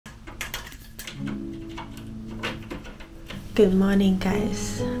Good morning,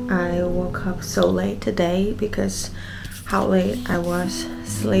 guys. I woke up so late today because how late I was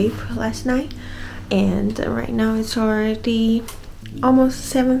asleep last night, and right now it's already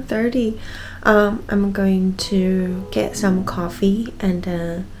almost 7:30. I'm going to get some coffee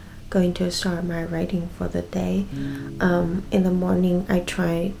and going to start my writing for the day. In the morning I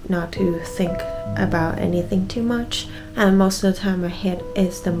try not to think about anything too much, and most of the time my head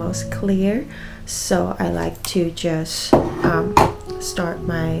is the most clear, so I like to just start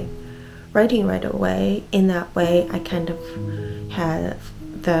my writing right away. In that way I kind of have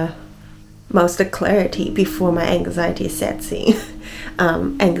the most clarity before my anxiety sets in.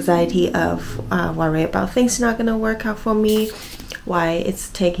 Anxiety of worry about things not gonna work out for me, why it's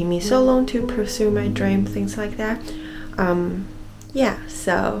taking me so long to pursue my dream, things like that. Yeah,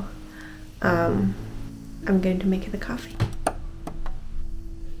 so I'm going to make the coffee.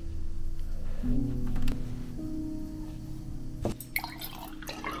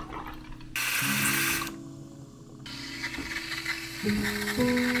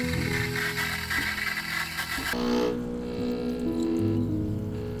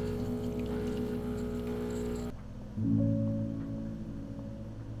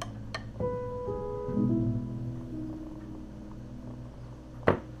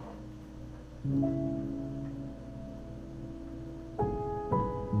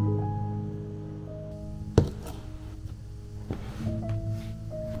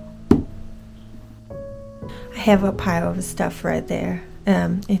 I have a pile of stuff right there.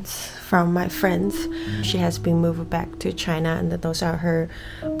 It's from my friends. She has been moved back to China, and those are her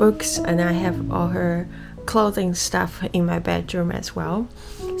books, and I have all her clothing stuff in my bedroom as well.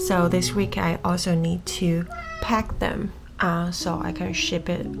 So this week I also need to pack them so I can ship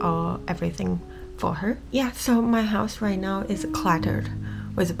it or everything for her. Yeah, so my house right now is cluttered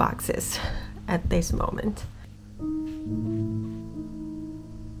with boxes at this moment.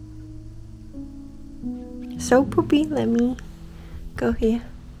 So Poopy, let me go here.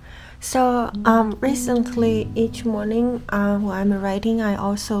 So recently each morning while I'm writing, I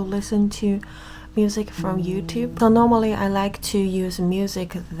also listen to music from YouTube. So normally I like to use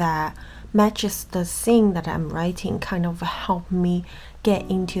music that matches the scene that I'm writing, kind of help me get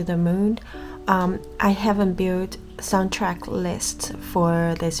into the mood. I haven't built soundtrack list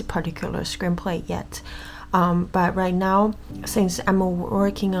for this particular screenplay yet. But right now, since I'm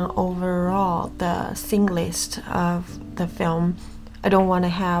working on overall the scene list of the film, I don't want to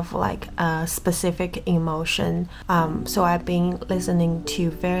have like a specific emotion. So I've been listening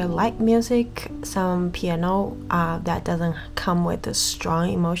to very light music, some piano that doesn't come with a strong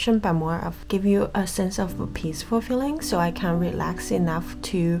emotion, but more of give you a sense of a peaceful feeling, so I can relax enough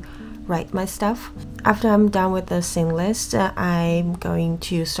to write my stuff. After I'm done with the scene list, I'm going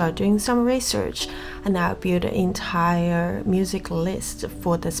to start doing some research, and I'll build an entire music list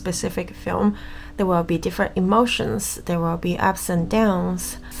for the specific film. There will be different emotions, there will be ups and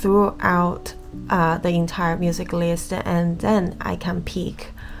downs throughout the entire music list, and then I can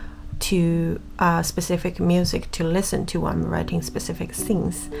pick to specific music to listen to when I'm writing specific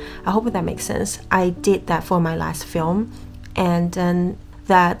scenes. I hope that makes sense. I did that for my last film, and then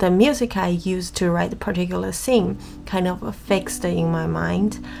that the music I used to write the particular scene kind of fixed in my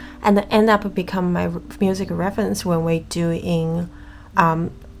mind, and end up become my music reference when we're doing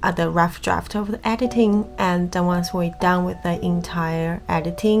the rough draft of the editing. And then once we're done with the entire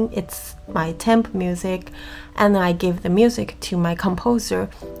editing, it's my temp music, and I give the music to my composer,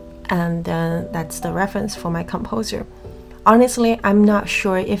 and that's the reference for my composer. Honestly, I'm not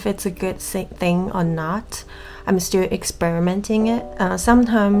sure if it's a good thing or not. I'm still experimenting it.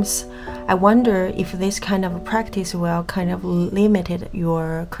 Sometimes I wonder if this kind of practice will kind of limit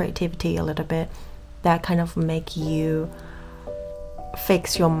your creativity a little bit, that kind of make you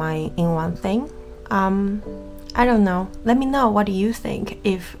fix your mind in one thing. I don't know. Let me know what do you think,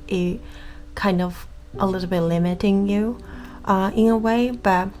 if it kind of a little bit limiting you in a way.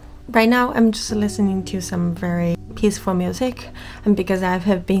 But right now I'm just listening to some very peaceful music, and because I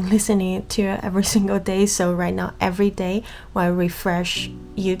have been listening to it every single day, so right now every day when I refresh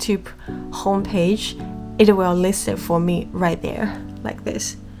YouTube homepage, it will list it for me right there like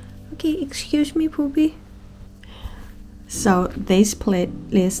this. Okay, excuse me, Poopy. So this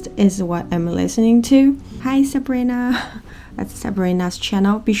playlist is what I'm listening to. Hi Sabrina, that's Sabrina's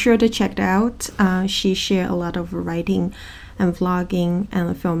channel. Be sure to check it out. She shares a lot of writing and vlogging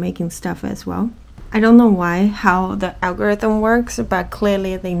and filmmaking stuff as well. I don't know how the algorithm works, but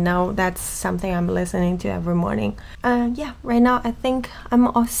clearly they know that's something I'm listening to every morning. Yeah, right now I think I'm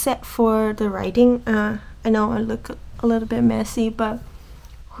all set for the writing. I know I look a little bit messy, but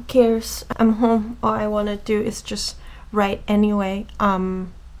who cares? I'm home. All I want to do is just write anyway.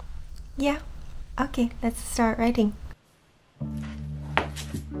 Yeah, okay, let's start writing.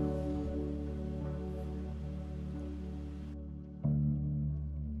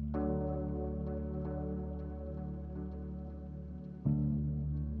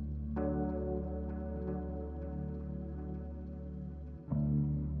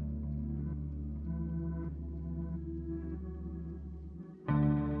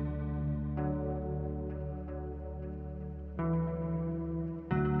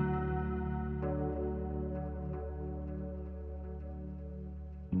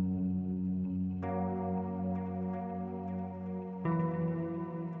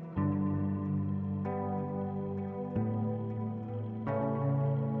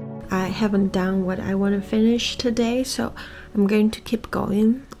 I haven't done what I want to finish today, so I'm going to keep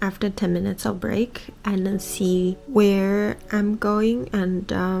going after 10 minutes of break and then see where I'm going.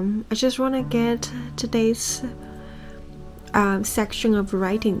 And I just want to get today's section of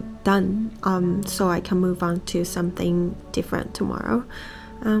writing done, so I can move on to something different tomorrow.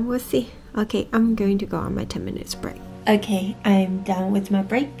 We'll see. Okay, I'm going to go on my 10 minutes break. Okay, I'm done with my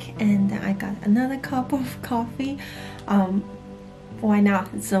break and I got another cup of coffee. Why not?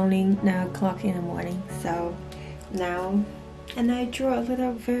 It's only 9 o'clock in the morning, so now, and I drew a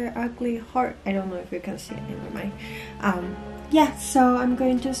little very ugly heart. I don't know if you can see it, never mind. Yeah, so I'm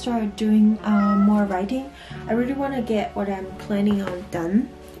going to start doing more writing. I really want to get what I'm planning on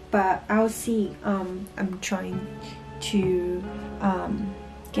done, but I'll see. I'm trying to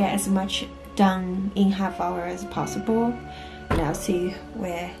get as much done in half hour as possible, and I'll see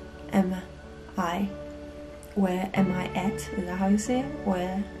where am I at? Is that how you say it?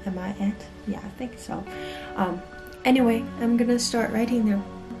 Where am I at? Yeah, I think so. Anyway, I'm gonna start writing now.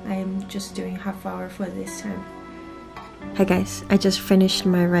 I'm just doing half hour for this time. Hi guys, I just finished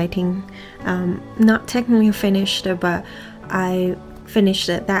my writing. Not technically finished, but I finished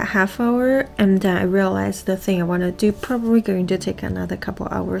it that half hour, and then I realized the thing I want to do probably going to take another couple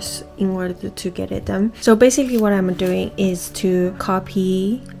hours in order to get it done. So basically what I'm doing is to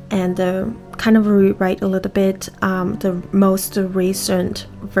copy and kind of rewrite a little bit the most recent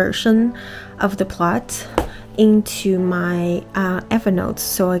version of the plot into my Evernote,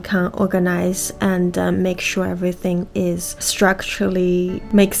 so I can organize and make sure everything is structurally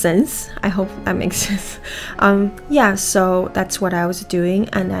makes sense. I hope that makes sense. Yeah, so that's what I was doing,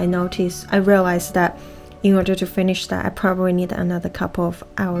 and I realized that in order to finish that, I probably need another couple of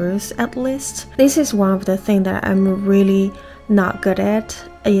hours at least. This is one of the things that I'm really not good at,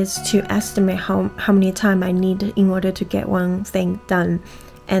 is to estimate how many time I need in order to get one thing done.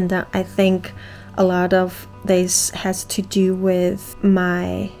 And I think a lot of this has to do with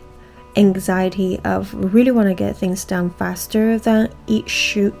my anxiety of really want to get things done faster than it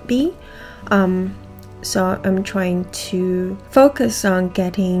should be. So I'm trying to focus on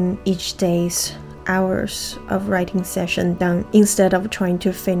getting each day's hours of writing session done instead of trying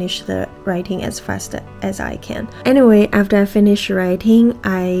to finish the writing as fast as I can. Anyway, after I finished writing,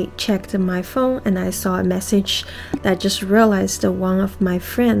 I checked my phone and I saw a message that I just realized that one of my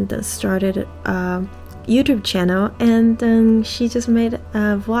friends started a YouTube channel, and then she just made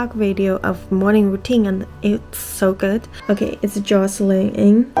a vlog video of morning routine, and it's so good. Okay, it's Jocelyn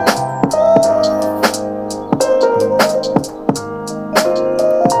Ng.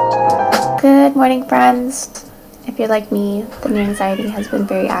 Good morning, friends. If you're like me, the anxiety has been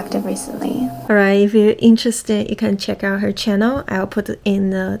very active recently. Alright, if you're interested, you can check out her channel. I'll put it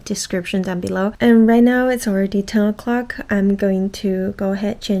in the description down below. And right now it's already 10 o'clock. I'm going to go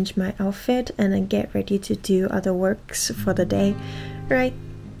ahead, change my outfit, and then get ready to do other works for the day. Alright.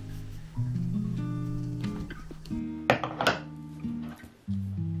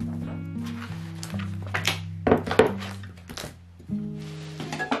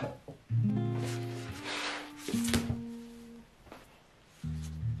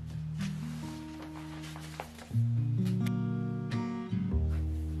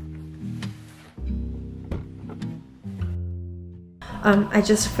 I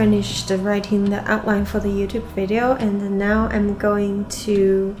just finished writing the outline for the YouTube video, and now I'm going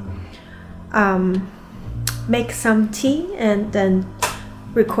to make some tea and then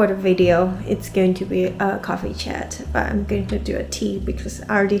record a video. It's going to be a coffee chat, but I'm going to do a tea because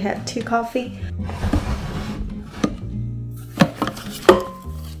I already had 2 coffee.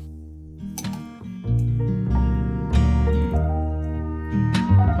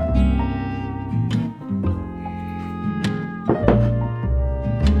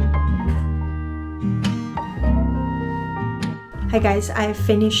 Hi guys, I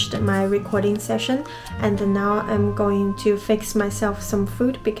finished my recording session and now I'm going to fix myself some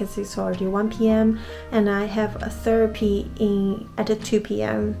food because it's already 1 p.m. and I have a therapy at 2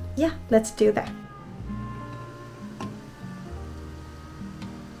 p.m. Yeah, let's do that.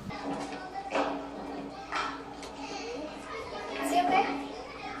 Is he okay?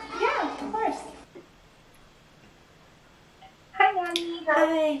 Yeah, of course. Hi, Nani.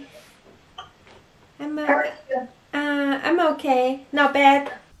 Hi. I'm okay, not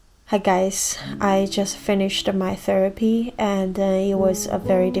bad. Hi guys, I just finished my therapy and it was a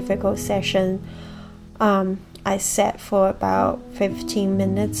very difficult session. I sat for about 15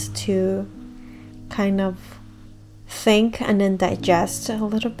 minutes to kind of think and then digest a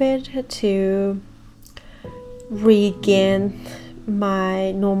little bit to regain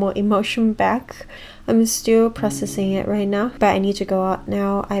my normal emotion back. I'm still processing it right now, but I need to go out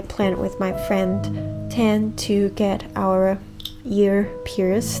now. I planned with my friend Tan to get our ear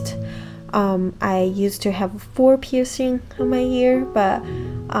pierced. I used to have 4 piercings on my ear, but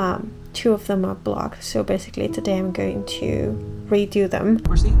 2 of them are blocked. So basically today I'm going to redo them.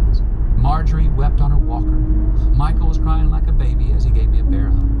 Proceeds. Marjorie wept on her walker. Michael was crying like a baby as he gave me a bear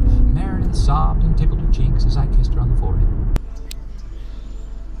hug. Meredith sobbed and tickled her cheeks as I kissed her on the forehead.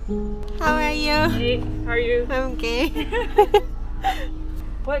 How are you? Hey, how are you? I'm okay.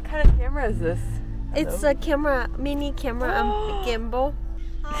 What kind of camera is this? It's a camera, mini camera, gimbal.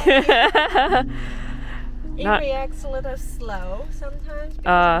 It reacts a little slow sometimes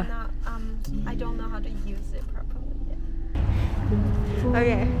because I don't know how to use it properly yet.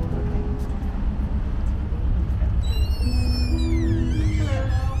 Okay.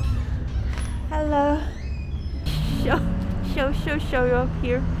 Hello. Show you up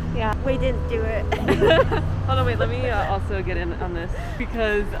here. Yeah. We didn't do it. Hold on, wait. Let me also get in on this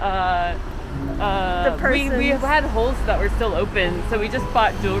because we had holes that were still open, so we just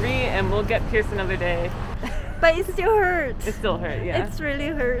bought jewelry and we'll get pierced another day. But it still hurts. It still hurts, yeah. It's really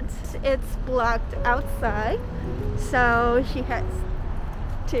hurts. It's blocked outside, so she has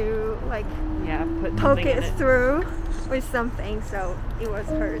to like poke it through with something, so it was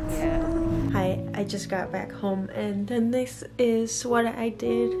hurt. Yeah. Hi, I just got back home and then this is what I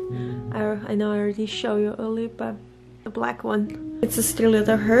did. I know I already showed you earlier, but the black one. It's still a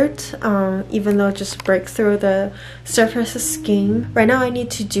little hurt, even though it just break through the surface skin. Right now I need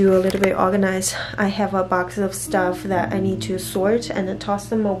to do a little bit organized. I have a box of stuff that I need to sort and then toss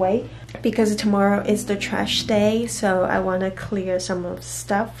them away because tomorrow is the trash day, so I want to clear some of the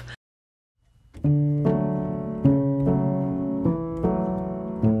stuff.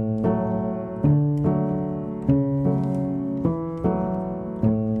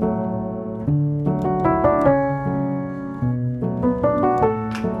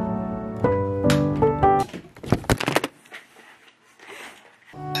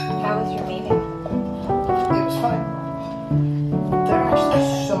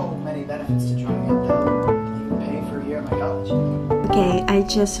 Okay, I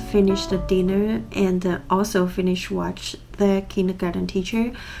just finished the dinner and also finished watch The Kindergarten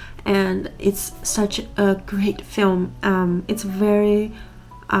Teacher, and it's such a great film. It's very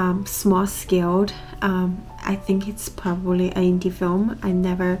small scaled. I think it's probably an indie film. I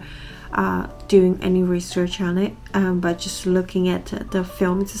never doing any research on it, but just looking at the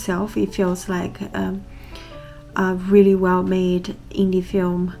film itself, it feels like a really well made indie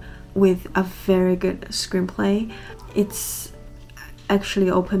film with a very good screenplay. It's actually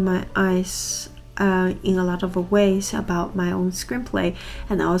opened my eyes in a lot of ways about my own screenplay,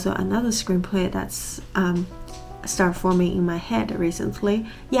 and also another screenplay that's started forming in my head recently.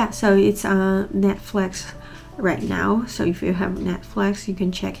 Yeah, so it's on Netflix right now, so if you have Netflix you can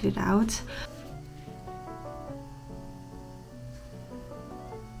check it out.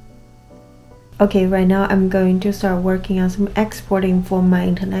 Okay, right now I'm going to start working on some exporting for my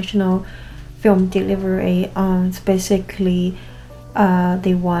international film delivery. It's basically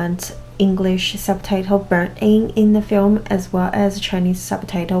they want English subtitle burnt in the film as well as Chinese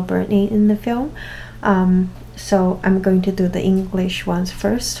subtitle burnt in the film. So I'm going to do the English ones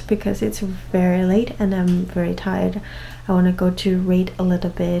first because it's very late and I'm very tired. I want to go to read a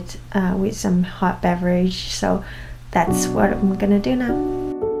little bit with some hot beverage, so that's what I'm gonna do now.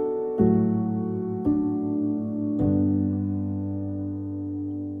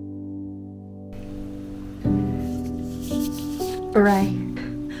 Alright,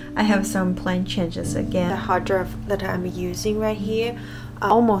 I have some plan changes again. The hard drive that I'm using right here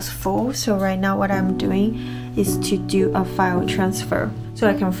almost full, so right now what I'm doing is to do a file transfer so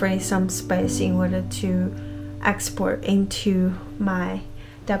I can free some space in order to export into my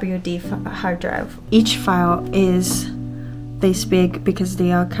WD hard drive. Each file is this big because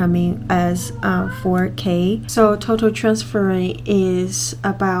they are coming as 4K. So total transferring is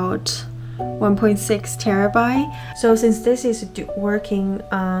about 1.6 terabyte. So since this is working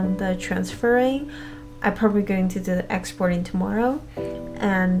on the transferring, I'm probably going to do the exporting tomorrow.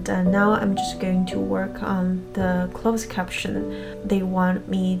 And now I'm just going to work on the closed caption. They want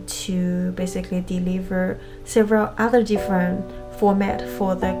me to basically deliver several other different format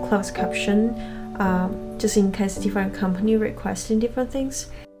for the closed caption, just in case different company requesting different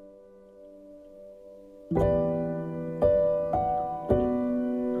things.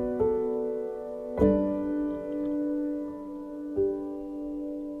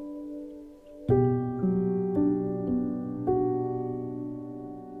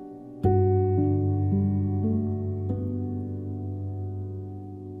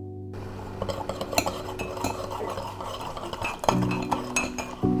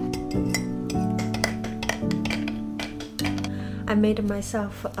 I made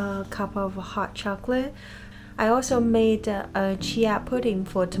myself a cup of hot chocolate. I also made a chia pudding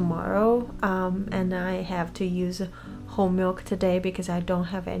for tomorrow, and I have to use whole milk today because I don't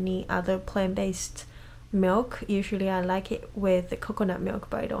have any other plant-based milk. Usually I like it with coconut milk,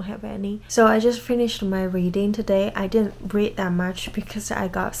 but I don't have any. So I just finished my reading today. I didn't read that much because I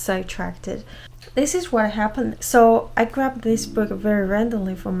got sidetracked. This is what happened. So I grabbed this book very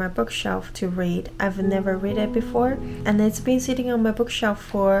randomly from my bookshelf to read. I've never read it before, and it's been sitting on my bookshelf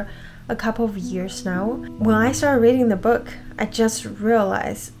for a couple of years now. When I started reading the book, I just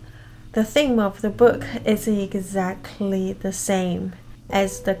realized the theme of the book is exactly the same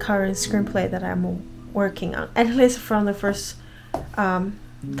as the current screenplay that I'm working on, at least from the first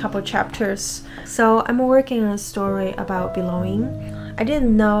couple chapters. So I'm working on a story about belonging. I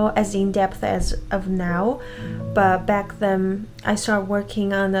didn't know as in-depth as of now, but back then I started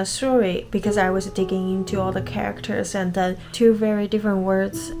working on the story because I was digging into all the characters and then two very different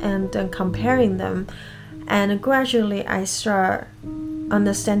words and then comparing them, and gradually I start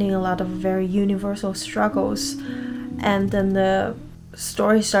understanding a lot of very universal struggles, and then the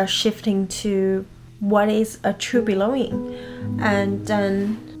story starts shifting to what is a true belonging. And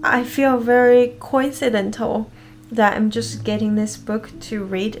then I feel very coincidental that I'm just getting this book to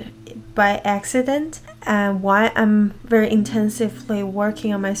read by accident, and while I'm very intensively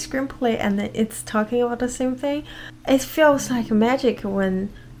working on my screenplay and it's talking about the same thing. It feels like magic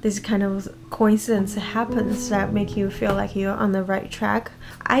when this kind of coincidence happens that make you feel like you're on the right track.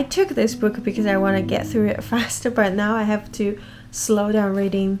 I took this book because I want to get through it faster, but now I have to slow down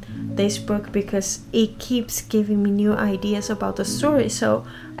reading this book because it keeps giving me new ideas about the story. So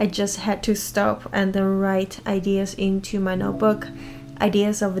I just had to stop and then write ideas into my notebook,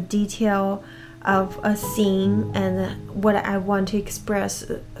 ideas of a detail of a scene and what I want to express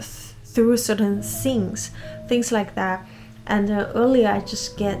through certain scenes, things like that. And earlier I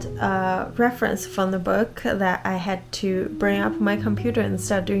just get a reference from the book that I had to bring up my computer and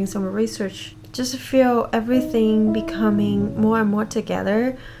start doing some research. Just feel everything becoming more and more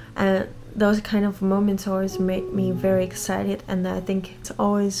together, and those kind of moments always make me very excited, and I think it's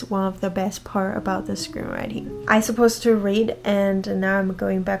always one of the best part about the screenwriting. I supposed to read, and now I'm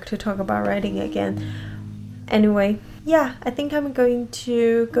going back to talk about writing again. Anyway, yeah, I think I'm going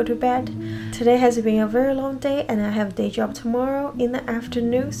to go to bed. Today has been a very long day and I have a day job tomorrow in the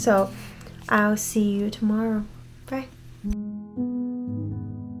afternoon, so I'll see you tomorrow.